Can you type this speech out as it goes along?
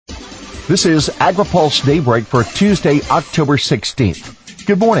This is AgriPulse Daybreak for Tuesday, October 16th.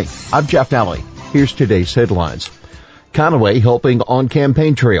 Good morning. I'm Jeff Nally. Here's today's headlines. Conaway helping on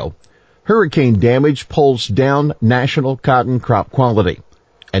campaign trail. Hurricane damage pulls down national cotton crop quality.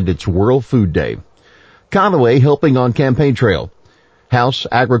 And it's World Food Day. Conaway helping on campaign trail. House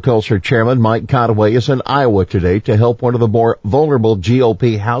Agriculture Chairman Mike Conaway is in Iowa today to help one of the more vulnerable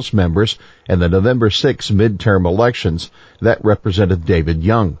GOP House members in the November 6 midterm elections. That Representative David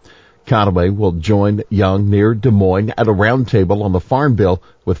Young. Conaway will join Young near Des Moines at a roundtable on the Farm Bill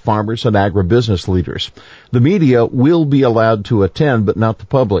with farmers and agribusiness leaders. The media will be allowed to attend, but not the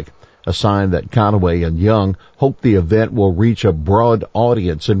public, a sign that Conaway and Young hope the event will reach a broad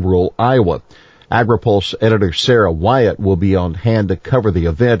audience in rural Iowa. AgriPulse editor Sarah Wyatt will be on hand to cover the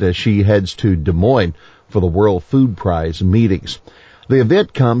event as she heads to Des Moines for the World Food Prize meetings. The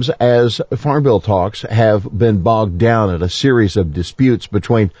event comes as Farm Bill talks have been bogged down in a series of disputes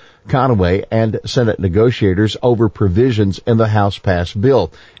between Conaway and Senate negotiators over provisions in the House-passed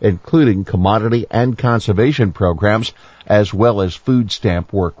bill, including commodity and conservation programs, as well as food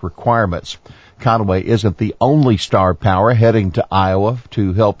stamp work requirements. Conaway isn't the only star power heading to Iowa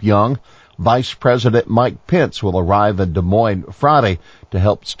to help Young. Vice President Mike Pence will arrive in Des Moines Friday to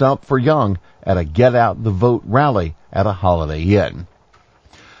help stump for Young at a Get Out the Vote rally at a Holiday Inn.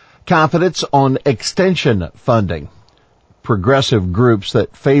 Confidence on extension funding. Progressive groups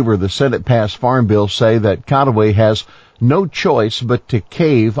that favor the Senate-passed Farm Bill say that Conaway has no choice but to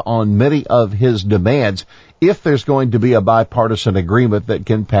cave on many of his demands if there's going to be a bipartisan agreement that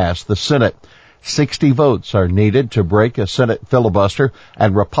can pass the Senate. 60 votes are needed to break a Senate filibuster,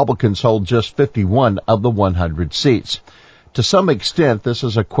 and Republicans hold just 51 of the 100 seats. To some extent, this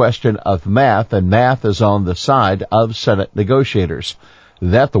is a question of math, and math is on the side of Senate negotiators.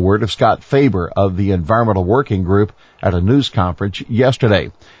 That the word of Scott Faber of the Environmental Working Group at a news conference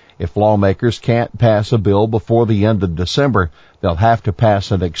yesterday. If lawmakers can't pass a bill before the end of December, they'll have to pass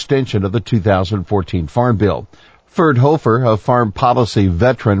an extension of the 2014 Farm Bill. Ferd Hofer, a farm policy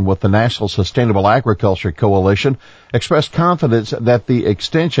veteran with the National Sustainable Agriculture Coalition, expressed confidence that the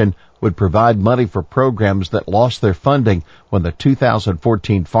extension would provide money for programs that lost their funding when the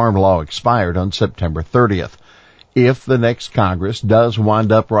 2014 farm law expired on September 30th. If the next Congress does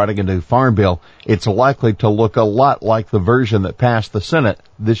wind up writing a new farm bill, it's likely to look a lot like the version that passed the Senate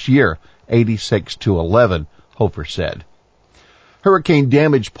this year, 86-11, Hofer said. Hurricane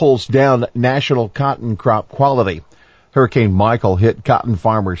damage pulls down national cotton crop quality. Hurricane Michael hit cotton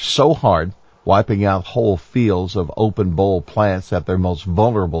farmers so hard, wiping out whole fields of open boll plants at their most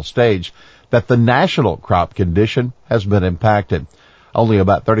vulnerable stage, that the national crop condition has been impacted. Only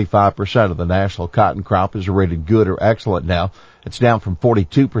about 35% of the national cotton crop is rated good or excellent now. It's down from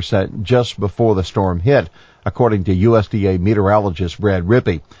 42% just before the storm hit, according to USDA meteorologist Brad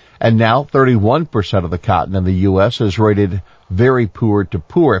Rippey. And now 31% of the cotton in the U.S. is rated very poor to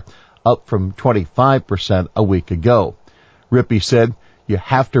poor, up from 25% a week ago. Rippey said, "You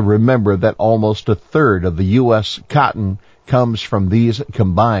have to remember that almost a third of the U.S. cotton comes from these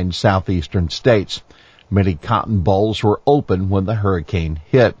combined southeastern states. Many cotton bolls were open when the hurricane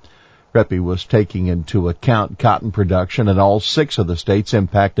hit." Rippey was taking into account cotton production in all 6 of the states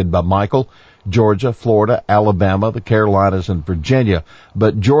impacted by Michael: Georgia, Florida, Alabama, the Carolinas, and Virginia,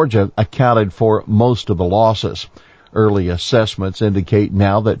 but Georgia accounted for most of the losses. Early assessments indicate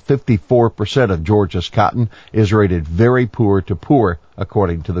now that 54% of Georgia's cotton is rated very poor to poor,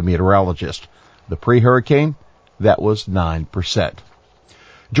 according to the meteorologist. The pre-hurricane, that was 9%.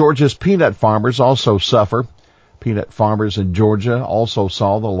 Georgia's peanut farmers also suffer. Peanut farmers in Georgia also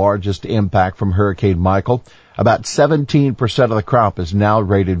saw the largest impact from Hurricane Michael. About 17% of the crop is now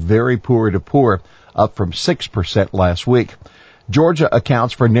rated very poor to poor, up from 6% last week. Georgia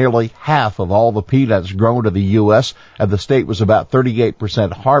accounts for nearly half of all the peanuts grown in the U.S., and the state was about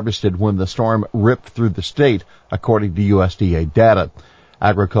 38% harvested when the storm ripped through the state, according to USDA data.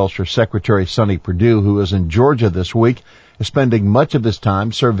 Agriculture Secretary Sonny Perdue, who is in Georgia this week, is spending much of his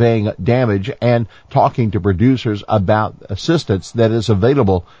time surveying damage and talking to producers about assistance that is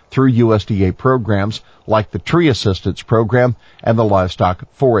available through USDA programs like the Tree Assistance Program and the Livestock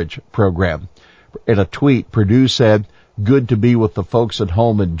Forage Program. In a tweet, Perdue said, "Good to be with the folks at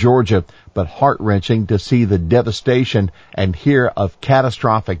home in Georgia, but heart-wrenching to see the devastation and hear of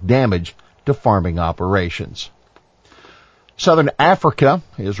catastrophic damage to farming operations." Southern Africa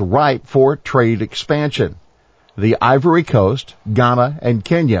is ripe for trade expansion. The Ivory Coast, Ghana, and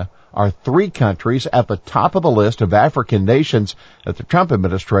Kenya are 3 countries at the top of the list of African nations that the Trump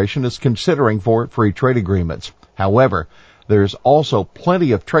administration is considering for free trade agreements. However, There's also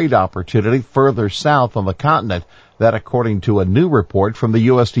plenty of trade opportunity further south on the continent, that according to a new report from the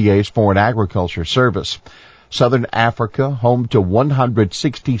USDA's Foreign Agriculture Service. Southern Africa, home to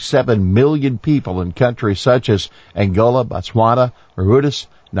 167 million people in countries such as Angola, Botswana, Mauritius,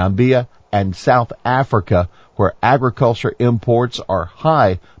 Namibia, and South Africa, where agriculture imports are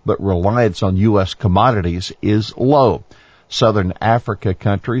high but reliance on U.S. commodities is low. Southern Africa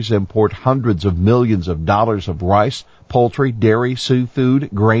countries import hundreds of millions of dollars of rice, poultry, dairy, seafood,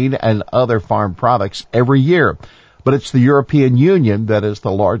 grain, and other farm products every year. But it's the European Union that is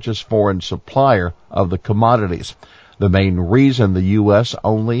the largest foreign supplier of the commodities. The main reason the U.S.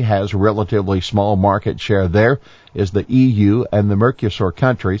 only has relatively small market share there is the EU and the Mercosur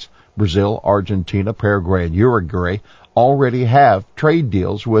countries, Brazil, Argentina, Paraguay, and Uruguay, already have trade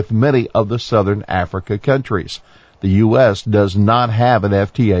deals with many of the Southern Africa countries. The U.S. does not have an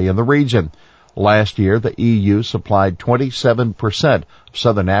FTA in the region. Last year, the EU supplied 27% of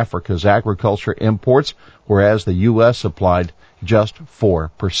Southern Africa's agriculture imports, whereas the U.S. supplied just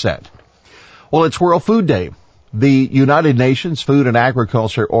 4%. Well, it's World Food Day. The United Nations Food and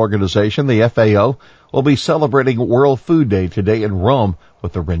Agriculture Organization, the FAO, will be celebrating World Food Day today in Rome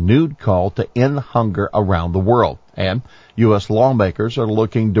with a renewed call to end hunger around the world. And U.S. lawmakers are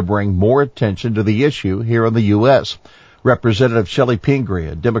looking to bring more attention to the issue here in the U.S. Representative Shelley Pingree,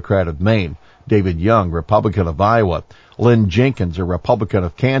 a Democrat of Maine, David Young, Republican of Iowa, Lynn Jenkins, a Republican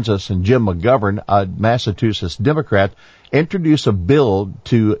of Kansas, and Jim McGovern, a Massachusetts Democrat, introduced a bill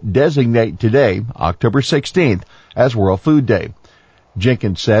to designate today, October 16th, as World Food Day.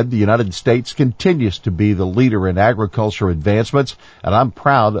 Jenkins said the United States continues to be the leader in agriculture advancements, and I'm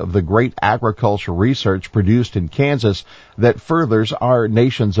proud of the great agriculture research produced in Kansas that furthers our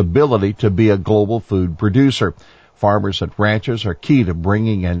nation's ability to be a global food producer. Farmers and ranchers are key to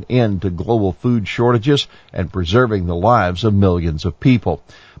bringing an end to global food shortages and preserving the lives of millions of people.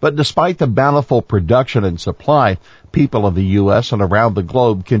 But despite the bountiful production and supply, people in the U.S. and around the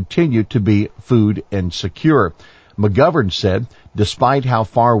globe continue to be food insecure. McGovern said, despite how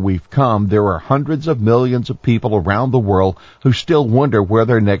far we've come, there are hundreds of millions of people around the world who still wonder where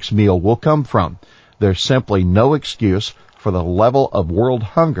their next meal will come from. There's simply no excuse for the level of world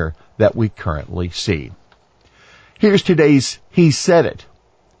hunger that we currently see. Here's today's He Said It.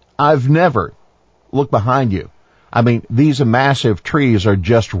 I've never. Look behind you. I mean, these massive trees are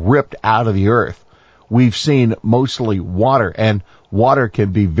just ripped out of the earth. We've seen mostly water, and water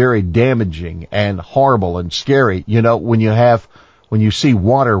can be very damaging and horrible and scary. You know, when you see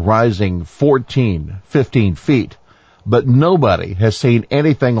water rising 14, 15 feet, but nobody has seen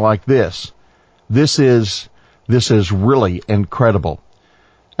anything like this. This is really incredible.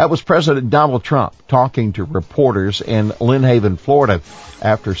 That was President Donald Trump talking to reporters in Lynn Haven, Florida,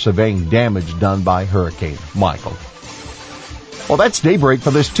 after surveying damage done by Hurricane Michael. Well, that's Daybreak for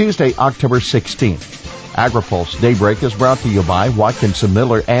this Tuesday, October 16th. AgriPulse Daybreak is brought to you by Watkinson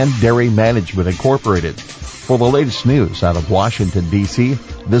Miller and Dairy Management Incorporated. For the latest news out of Washington, D.C.,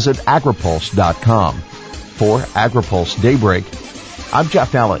 visit agripulse.com. For AgriPulse Daybreak, I'm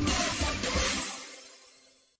Jeff Alley.